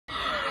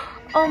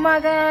Oh my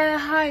god,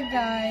 hi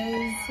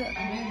guys.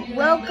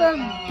 Welcome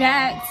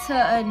back to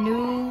a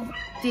new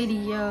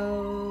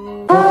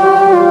video.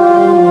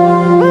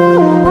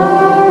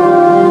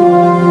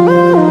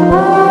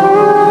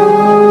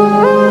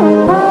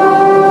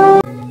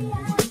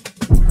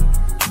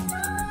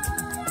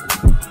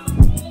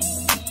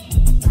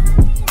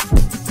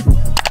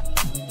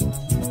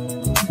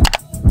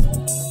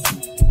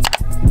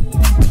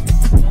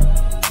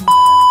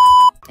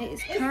 It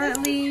is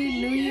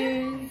currently New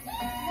Year's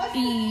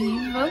Eve.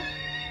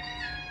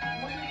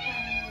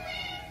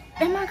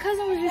 And my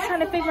cousin was just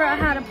trying to figure out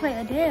how to play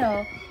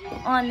Adele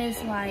on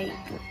this like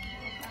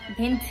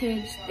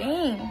vintage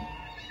thing.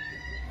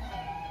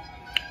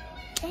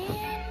 And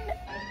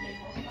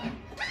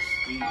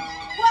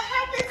what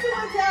happened to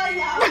Adele,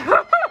 y'all?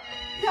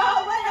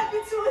 Y'all, what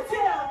happened to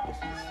Adele?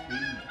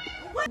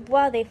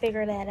 while they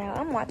figure that out,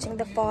 I'm watching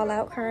The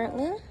Fallout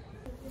currently.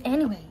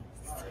 Anyways,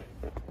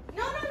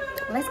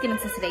 let's get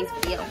into today's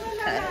video.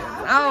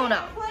 I don't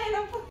know.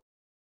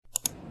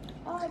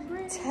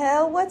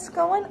 Tell what's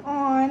going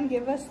on.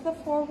 Give us the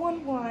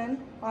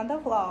 411 on the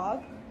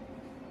vlog.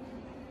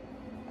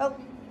 Oh.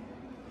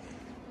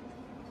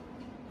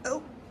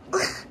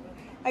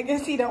 I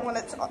guess he don't want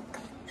to talk.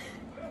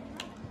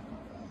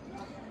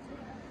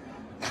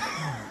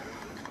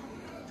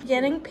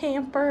 Getting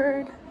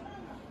pampered.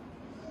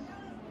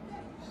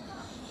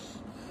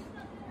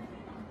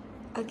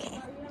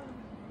 Okay.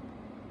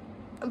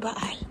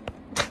 Bye.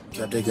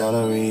 Kept the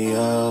gallery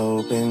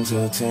open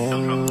till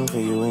 10 for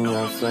you and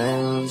your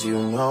friends. You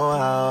know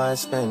how I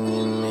spend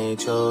in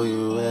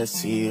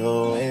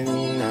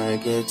HOUSTON. I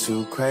get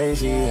too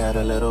crazy, had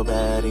a little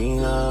bad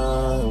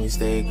enough. We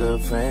stay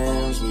good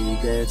friends, we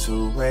get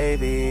too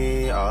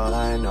wavy. All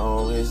I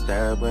know is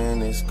that when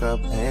this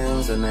cup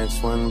ends, the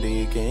next one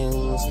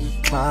begins.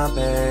 My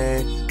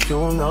babe,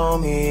 you know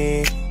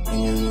me,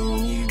 and you knew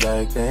me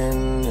back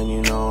then, and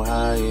you know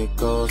how it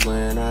goes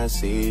when I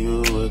see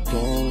you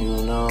again.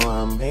 You know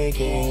I'm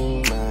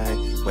making my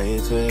way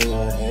to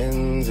your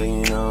ends,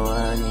 and you know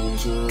I need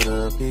you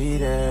to be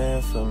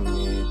there for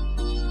me.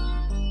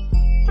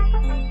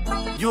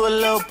 You a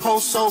little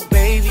post-so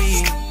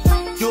baby,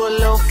 you a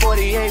little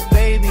 48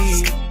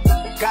 baby.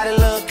 Got a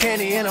little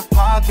candy in her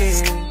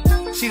pocket,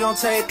 she gon'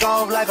 take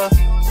off like a.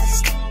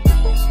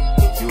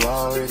 You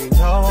already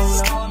know.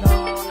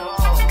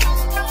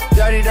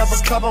 Dirtied up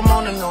a cup, I'm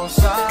on the north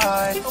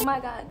side. Oh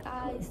my god,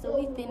 guys, so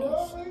we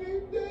finished.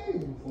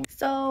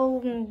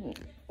 So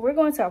we're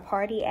going to a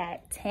party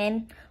at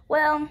 10.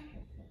 Well,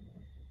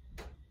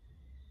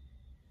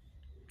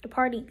 the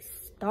party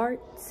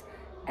starts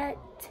at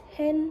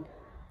 10,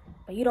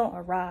 but you don't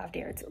arrive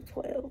there until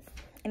 12.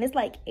 And it's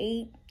like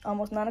 8,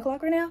 almost 9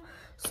 o'clock right now.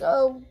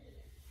 So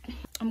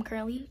I'm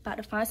currently about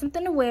to find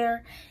something to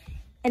wear.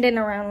 And then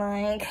around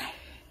like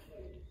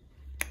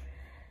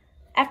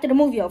after the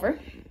movie over,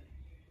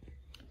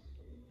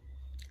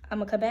 I'm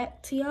gonna come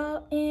back to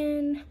y'all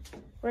and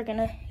we're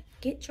gonna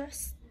get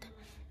dressed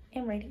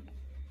and ready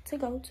to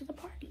go to the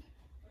party.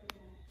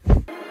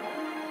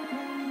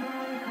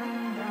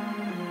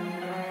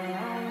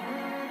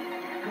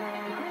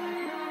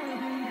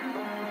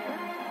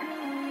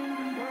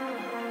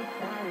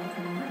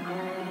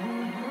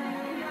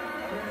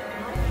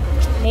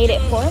 Made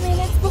it 4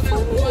 minutes before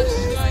New Year's.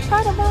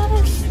 Proud of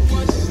us.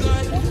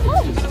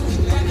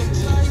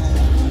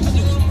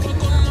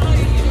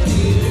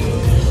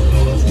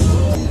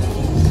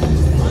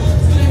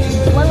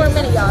 One more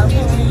minute, y'all.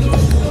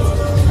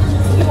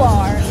 You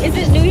are. Is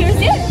it New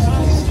Year's yet?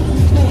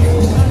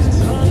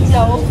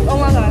 No. Oh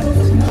my god.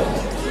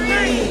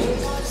 3,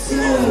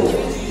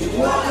 2,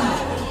 1.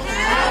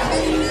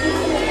 Happy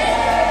New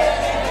Year!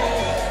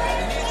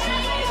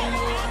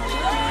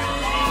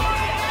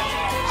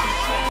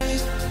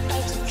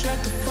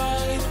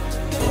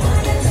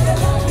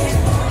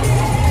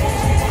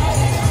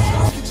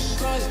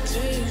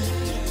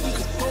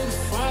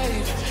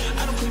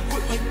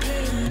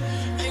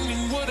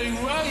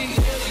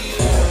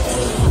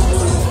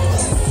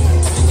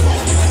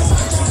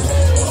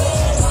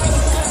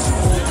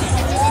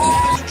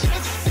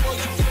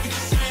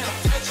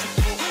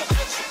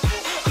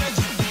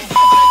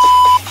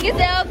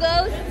 Giselle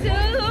goes to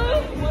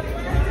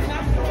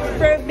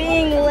for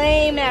being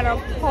lame at a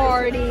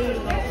party.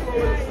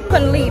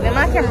 Couldn't leave and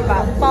my camera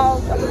about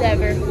falls or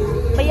whatever.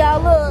 But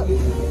y'all look.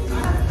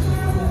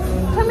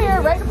 Come here,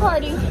 rate the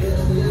party.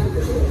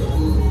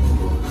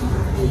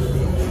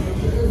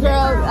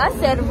 Girl, I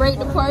said rate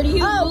the party.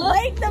 Oh,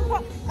 rate the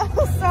party.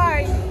 Oh,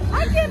 sorry.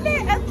 I give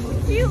it a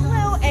cute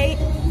little 8,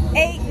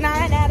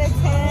 9 out of 10.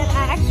 I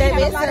actually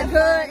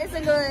It's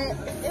a good.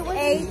 It was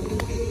 8.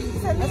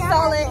 A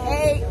solid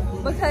 8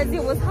 because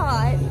it was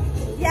hot.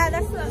 Yeah,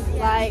 that's what. Yeah.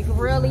 Like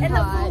really and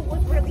hot. And the food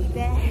was really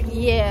bad.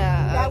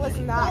 Yeah. That was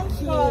not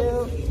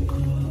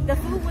cute. The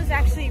food was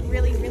actually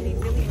really, really,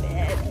 really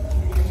bad.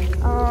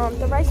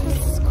 The rice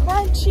was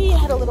crunchy. It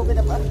had a little bit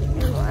of a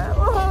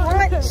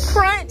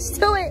crunch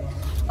to it.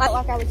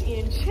 Like I was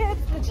eating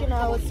chips, but you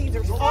know,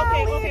 Caesar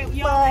salad. Okay.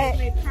 Y'all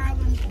make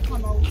problems.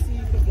 Come over so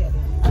you can get it.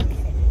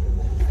 Okay.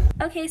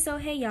 Okay, so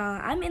hey y'all,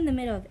 I'm in the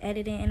middle of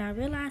editing and I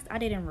realized I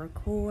didn't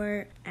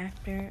record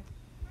after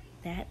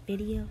that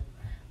video,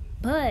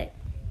 but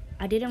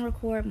I didn't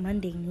record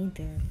Monday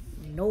neither,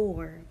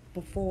 nor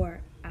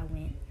before I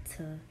went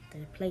to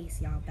the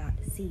place y'all about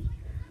to see.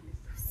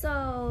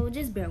 So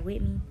just bear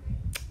with me.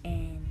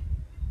 And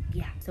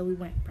yeah, so we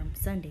went from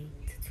Sunday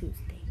to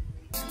Tuesday.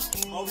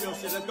 Oh, yo,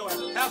 shit, let's go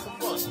have some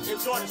fun.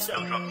 Enjoy the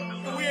show.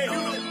 We in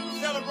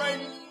Houston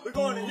celebrating. We're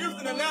going to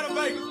Houston, Atlanta,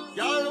 Vegas.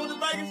 Y'all know the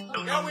Vegas?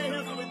 Y'all we in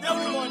Houston. We're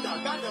definitely going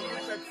down. Goddamn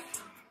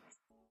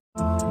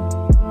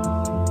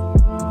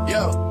it.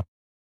 Yo,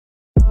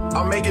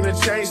 I'm making a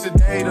change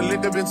today. The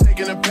liquor been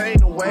taking the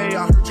pain away.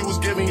 I heard you was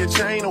giving your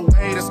chain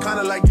away. That's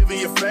kind of like giving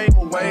your fame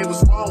away.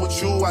 What's wrong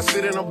with you? I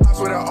sit in a box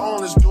where the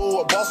owners do.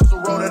 A boss is a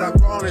road that I've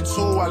grown into.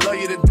 I love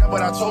you to death,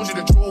 but I told you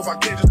the truth. I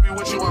can't just be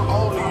with you, I'm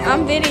only you.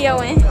 I'm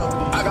videoing.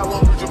 I got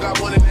one, but you got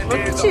one in that Look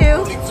at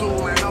you.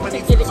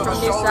 Get it from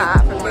this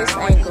side, from this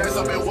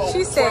angle.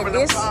 She said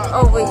this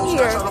over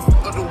here,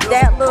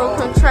 that little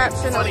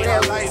contraption over there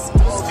was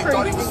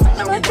creepy.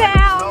 Look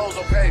out.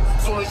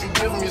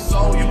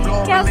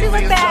 Kelsey,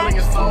 look back.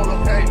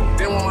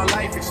 They want my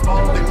life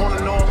exposed. They want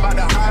to know about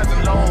the highs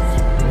and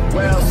lows.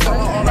 Well,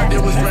 summer all I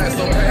did was rest,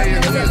 okay?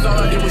 And years all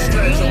I did was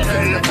stretch,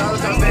 okay? And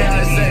Valentine's Day I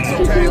had sex,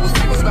 okay? We'll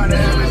see what's about to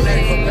happen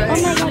next, okay? Oh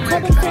my God,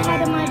 come and say hi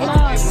to my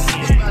vlog.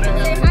 Say hi to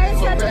the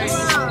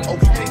vlog.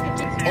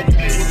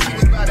 Okay, we'll see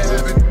what's about to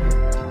happen.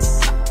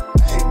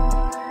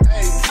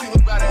 Hey, see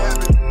what's about to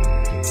happen.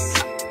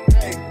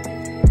 Hey,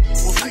 we'll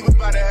see what's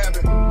about to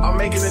happen. I'm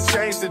making a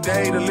change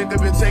today. The liquor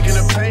been taking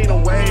the pain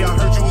away. I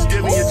heard you was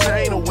giving your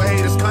chain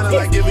away. That's kind of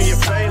like giving your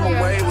fame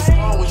away. What's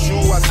wrong with you?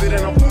 I sit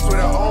in a box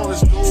where the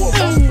owners do. A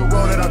boss is the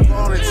road that I've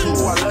grown into.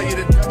 I love you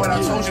to death, but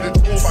I told you the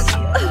truth.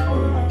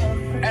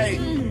 Hey,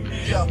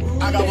 yeah,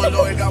 I got one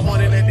lawyer, got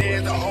one in the day,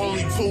 the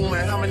only two,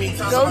 man. How many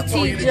times have I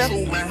told you the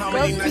truth, man? How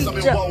many nights I've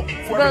been woke?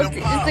 It's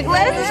the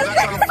glasses.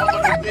 Fuck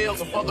up the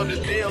bills, fuck up the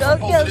deals. I'm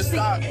supposed to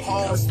stop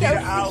home, stay the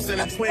house, and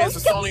the twins.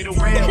 It's only the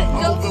real.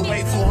 I'm moving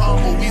way too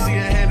humble. Easy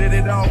and handed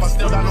it off. I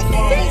still got no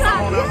fumbles.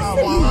 I'm on the hot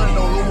 100,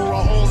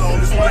 numero uno.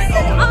 This one ain't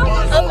up on the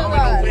bundle. I'm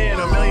in the win,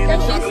 $1 million in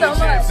chocolate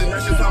chips, and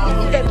that's just how I'm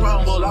looking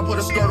crumble. I put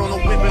a skirt on the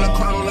whip and a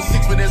crown on the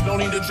 6, but there's no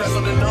need to dress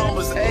on the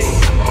numbers. Hey,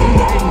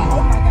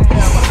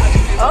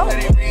 oh.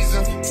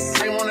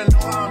 They wanna know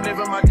how I'm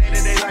living my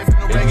day-to-day life in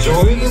the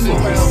regular season.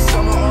 Well,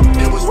 summer up,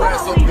 it was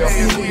rest,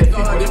 okay? And we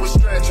thought it was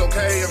stretch,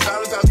 okay? And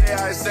Valentine's Day I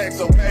had sex,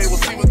 okay? We'll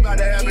see what's about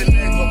to happen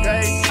next,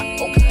 okay?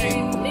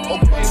 Okay,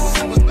 we'll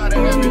see what's about to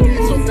happen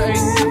next, okay?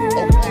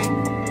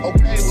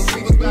 Okay, we'll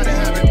see what's about to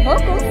happen.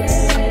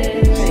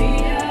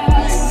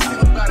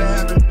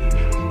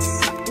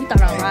 We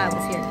thought our ride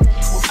was here.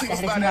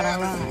 That is not our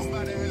ride.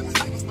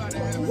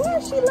 Why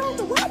is she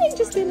laughing? Why they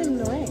just get in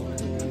the rain?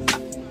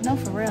 No,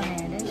 for real,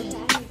 man.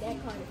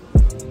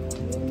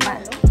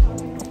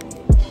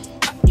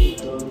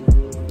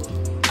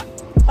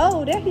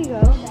 Oh, there you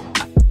go.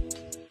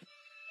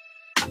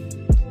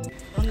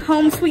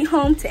 Home sweet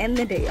home to end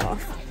the day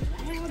off.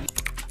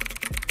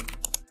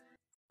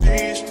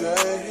 These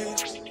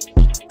days,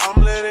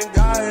 I'm letting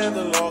God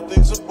handle all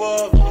things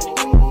above.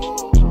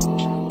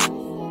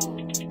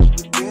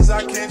 The things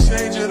I can't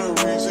change are the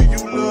reason you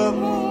love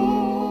me.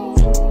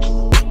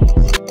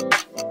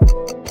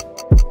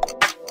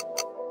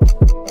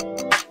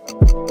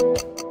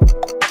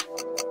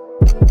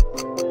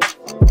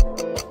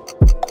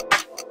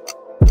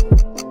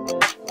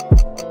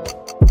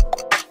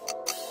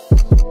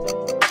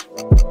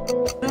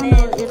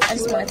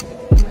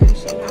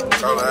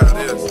 All I have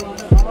is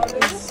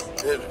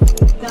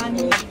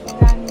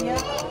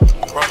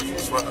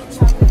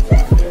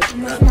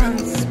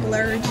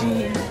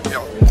Splurging.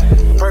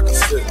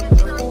 Percocet,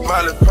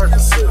 Miley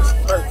Percocet,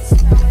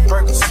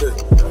 Percocet,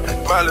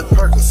 Miley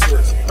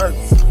Percocet,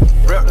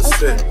 rep the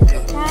set,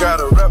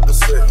 gotta rep the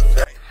set.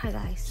 Hi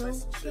guys, so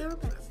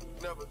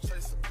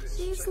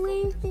she's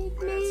leaving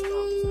me.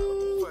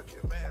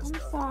 I'm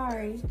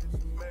sorry.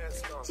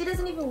 She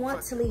doesn't even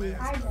want to leave.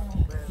 I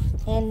don't.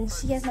 And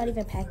she has not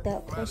even packed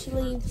up. And she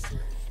leaves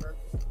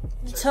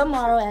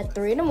tomorrow at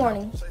 3 in the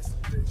morning.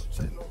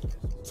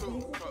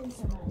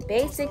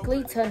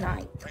 Basically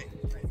tonight.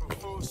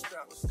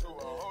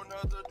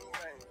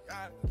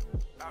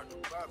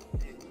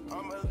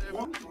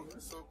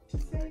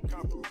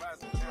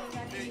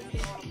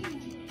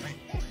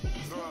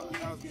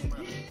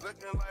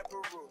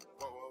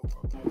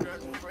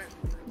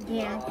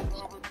 Yeah.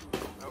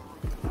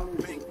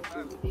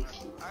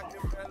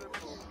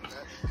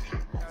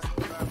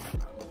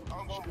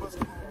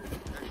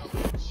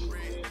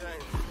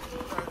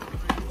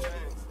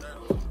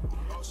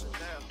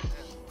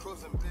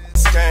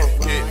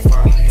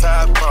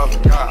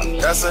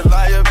 That's a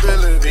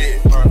liability.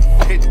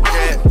 Hit the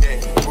gas,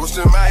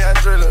 boosting my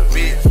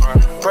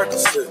adrenaline.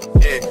 Percocet,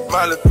 yeah,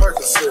 Miley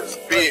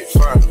Percocet, big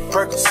fine.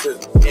 Percocet,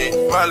 yeah,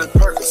 Miley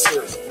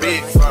Percocet,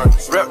 big fine.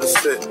 Rep the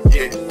set,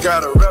 yeah,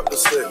 gotta rep the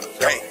set.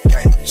 Gang,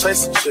 gang,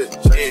 chase a chick,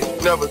 yeah,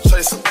 never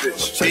chase a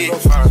bitch. Big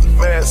fine,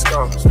 mask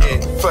on, yeah,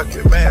 fuck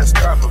it, mask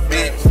off,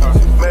 big fine.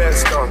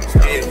 Mask on,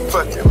 yeah,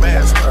 fuck it,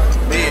 mask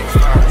off, big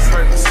fine.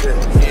 Percocet,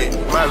 yeah,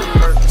 Miley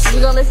Percocet. You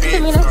gonna listen to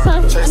me next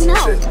time? Chase a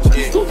chick,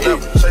 yeah,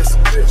 never chase a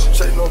bitch.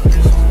 Chase no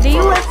bitch. Do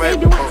you let me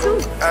do it too?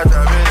 I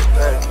drive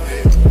anything,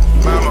 yeah.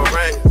 Mama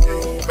rain,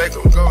 yeah, make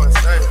them go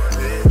insane,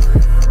 yeah.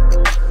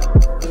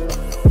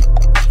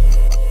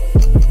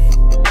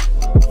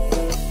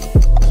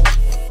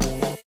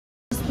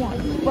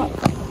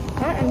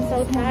 I am so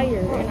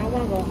tired and I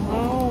want to go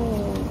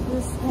home.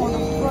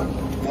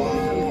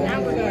 Now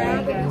we're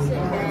gonna sit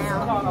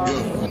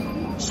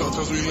down.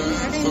 Sometimes we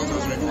laugh,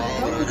 sometimes we cry,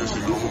 but I guess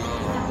you know now.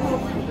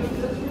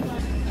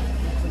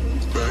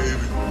 Baby,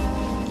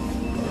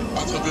 I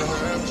took the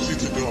half, she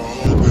took the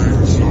whole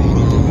thing, slow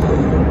down.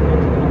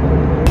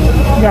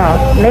 Y'all,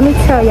 let me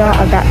tell y'all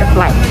about the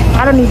flight.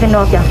 I don't even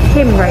know if y'all can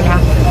hear me right now.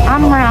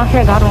 I'm around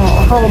here, got on a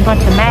whole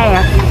bunch of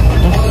masks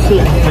and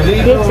shit.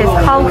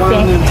 Bitches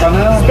coughing,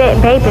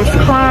 baby's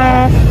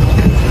crying,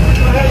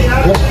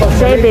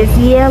 baby's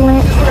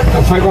yelling.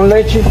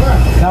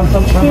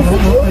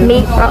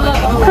 Me,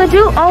 could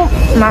you? Oh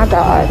my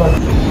God.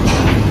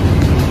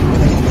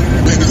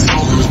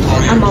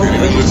 I'm over it.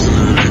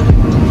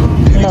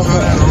 No.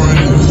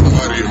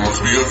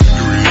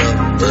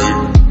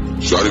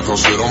 Shawty come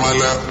sit on my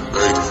lap,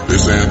 hey, they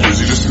saying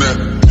busy to snap.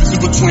 This is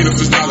between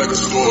us, it's not like a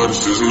store,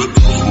 this isn't a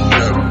closable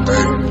gap,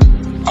 hey.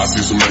 I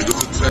see some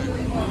niggas attack.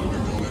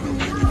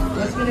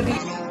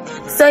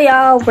 So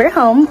y'all, we're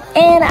home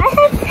and I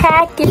have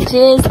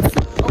packages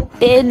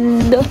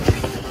opened.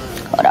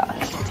 Hold on.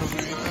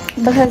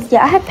 Because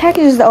yeah, I have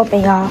packages to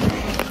open, y'all.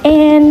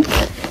 And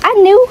I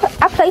knew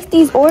I placed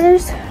these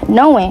orders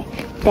knowing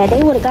that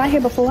they would have got here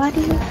before I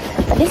did.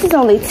 But this is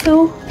only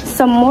 2.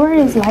 Some more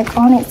is like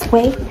on its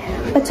way.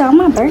 But y'all,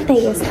 my birthday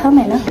is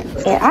coming up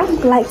and I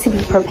like to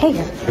be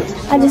prepared.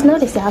 I just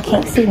noticed y'all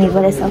can't see me,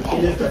 but it's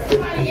okay.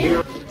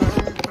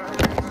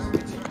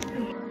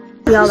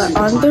 Y'all are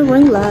on the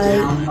ring light.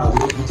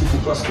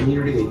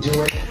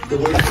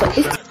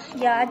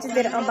 Yeah, I just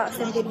did an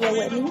unboxing video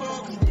with me. We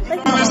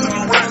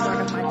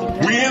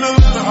in a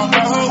leather, I'm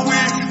by her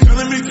wig,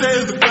 telling me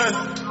Jay's the best.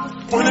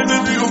 Pointing the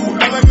deal, who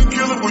act like a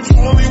killer, but you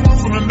only one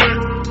from the net.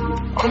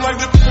 I'm like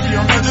the baby,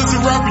 I'm not just a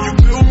rapper, you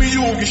feel me,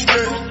 you won't get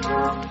stressed.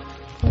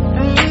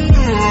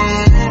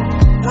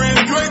 Bring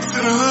Drake to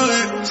the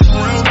hood,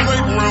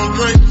 real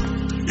Drake.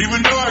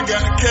 Even though I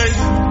got a case,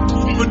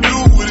 I'ma do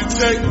what it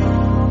takes.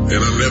 And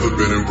I've never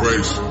been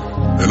embraced,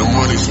 and the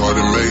money's hard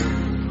to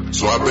make.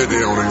 So I bet they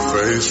on their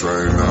face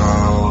right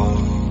now.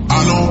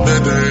 I know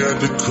that they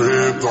at the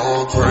crib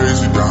going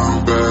crazy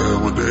down bad.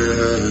 What they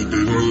had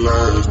didn't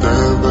last,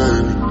 damn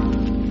baby.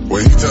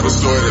 When he tell the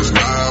story, that's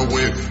not how I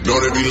win. Know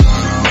they be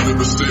lying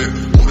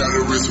 100%. Moved out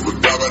the wrist, it was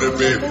down by the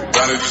bed.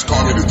 Gotta just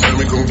call me to tell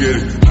me come get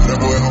it. Now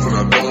that boy off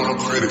and I don't want no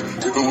credit.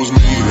 If it was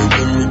me, they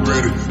wouldn't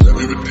regret it. Let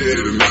me be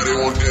dead and now they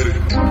won't get it.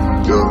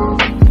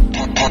 Yeah.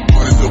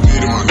 Party still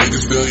beat it, my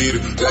niggas still eat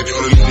it. That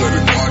girl that look like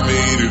a partner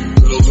eat it.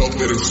 Pillows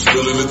open and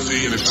spilling the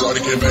tea. And if shorty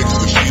came back,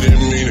 so she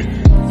didn't mean it.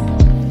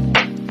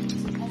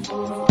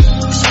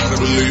 It's hard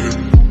to believe it.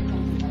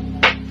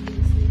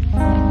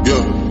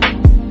 Yeah.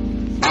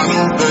 I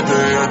know that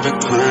they at the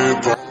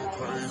crib.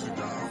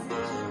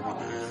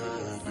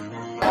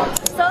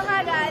 So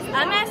hi guys,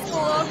 I'm at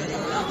school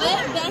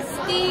with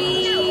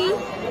Bestie.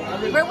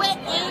 We're with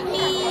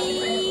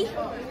Amy,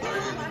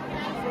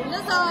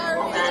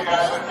 Nazaree.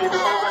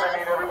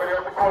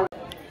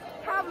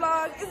 Hi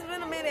vlog, it's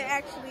been a minute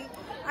actually.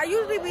 I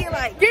usually be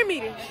like, give me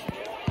this.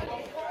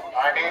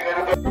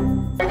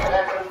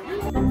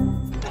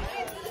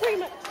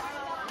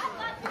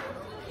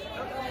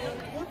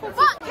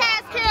 Fuck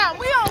Cass Cam,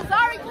 we on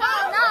Zari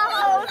Club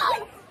now.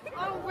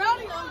 I'm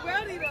ready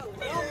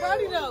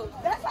though.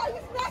 That's how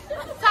you smash it.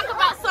 Talk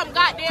about some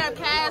goddamn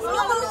Cass. Let me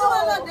do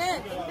my little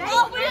dance.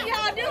 What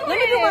y'all doing? Let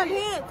me do my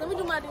dance. Let me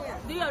do my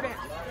dance.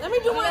 Let me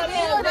do my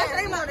dance. That's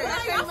ain't my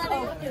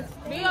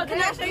dance. Can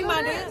I show you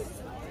my dance?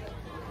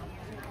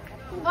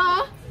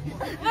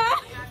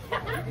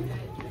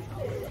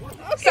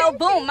 So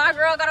boom, my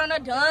girl got on her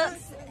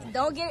dunks.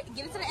 Don't get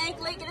it to the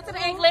anklet. Get it to the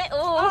anklet.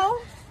 Ooh.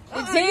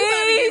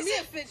 Jeez.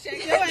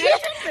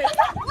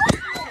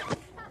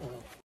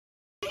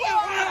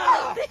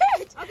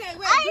 Okay,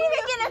 wait. I ain't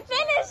even gonna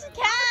finish,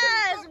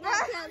 Cass, bro.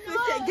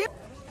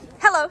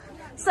 Hello.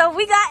 So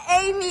we got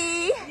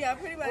Amy. Yeah,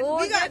 pretty much. Ooh,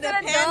 we got the get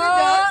to the panda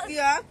dunks. ducks.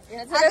 Yeah.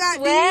 Get to I the got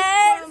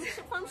sweats. these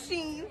from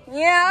Shein.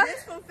 Yeah.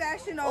 This from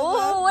Fashion Nova.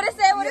 Ooh, what it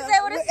say? What it say?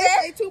 What it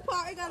say? It's a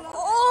 2-part. It got a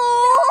little. Ooh.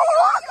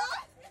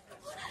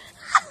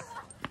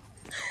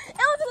 It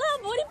was a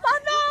little booty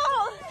pop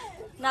out.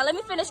 Now let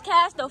me finish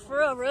Cass though,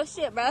 for real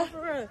shit, bro. All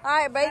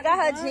right, bro, you got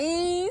her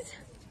jeans.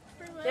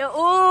 Then,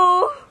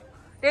 ooh,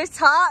 this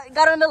top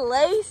got on the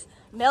lace,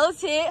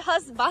 melted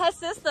by her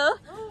sister.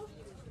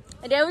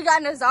 And then we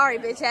got Nazaree,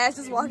 bitch ass,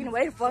 just walking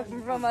away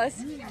from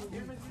us.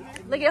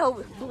 Look at her.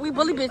 We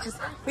bully bitches.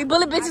 We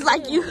bully bitches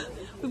like you.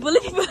 We bully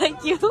people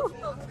like you.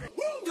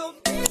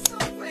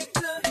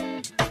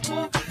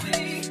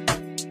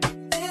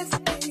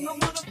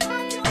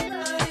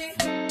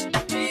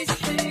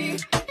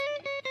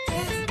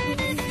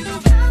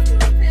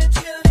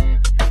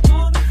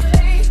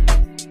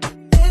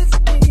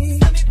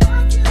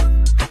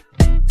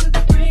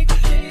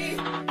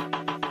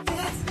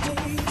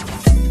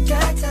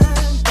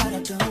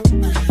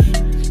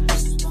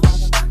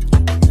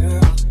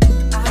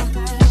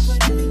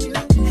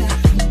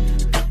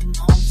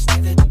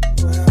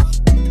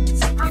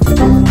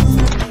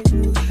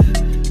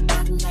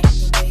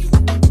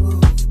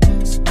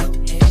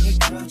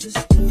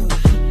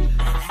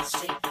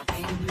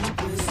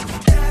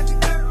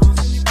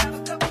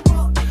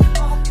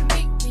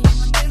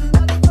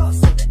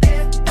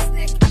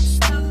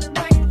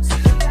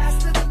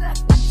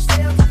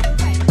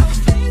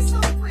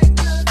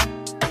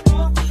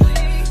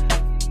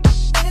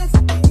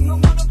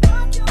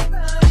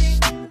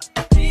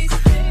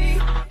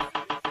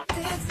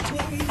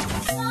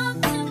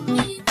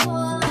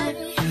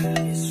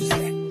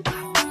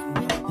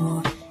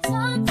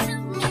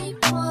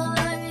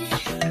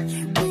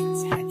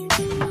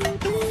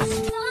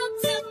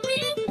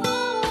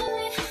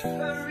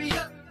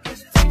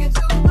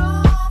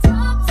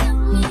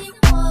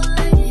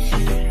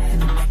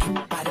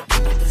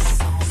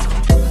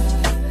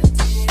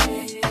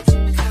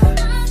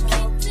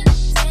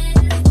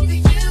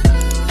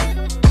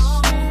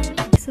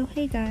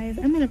 Hey guys,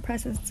 I'm in the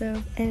process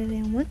of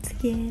editing once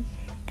again,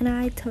 and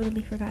I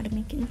totally forgot to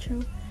make an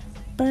intro,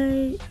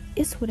 but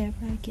it's whatever,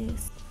 I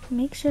guess.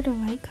 Make sure to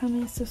like,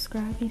 comment,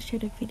 subscribe, and share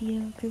the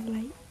video, because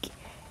like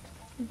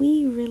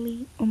we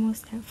really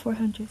almost have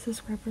 400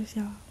 subscribers,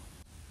 y'all.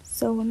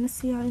 So I'm gonna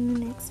see y'all in the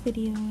next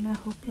video, and I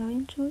hope y'all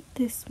enjoyed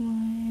this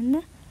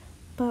one.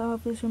 But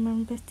always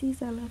remember,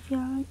 besties, I love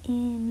y'all.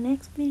 In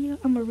next video,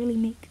 I'm gonna really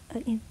make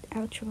an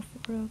outro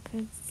for real,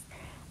 because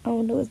I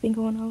don't know what's been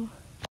going on.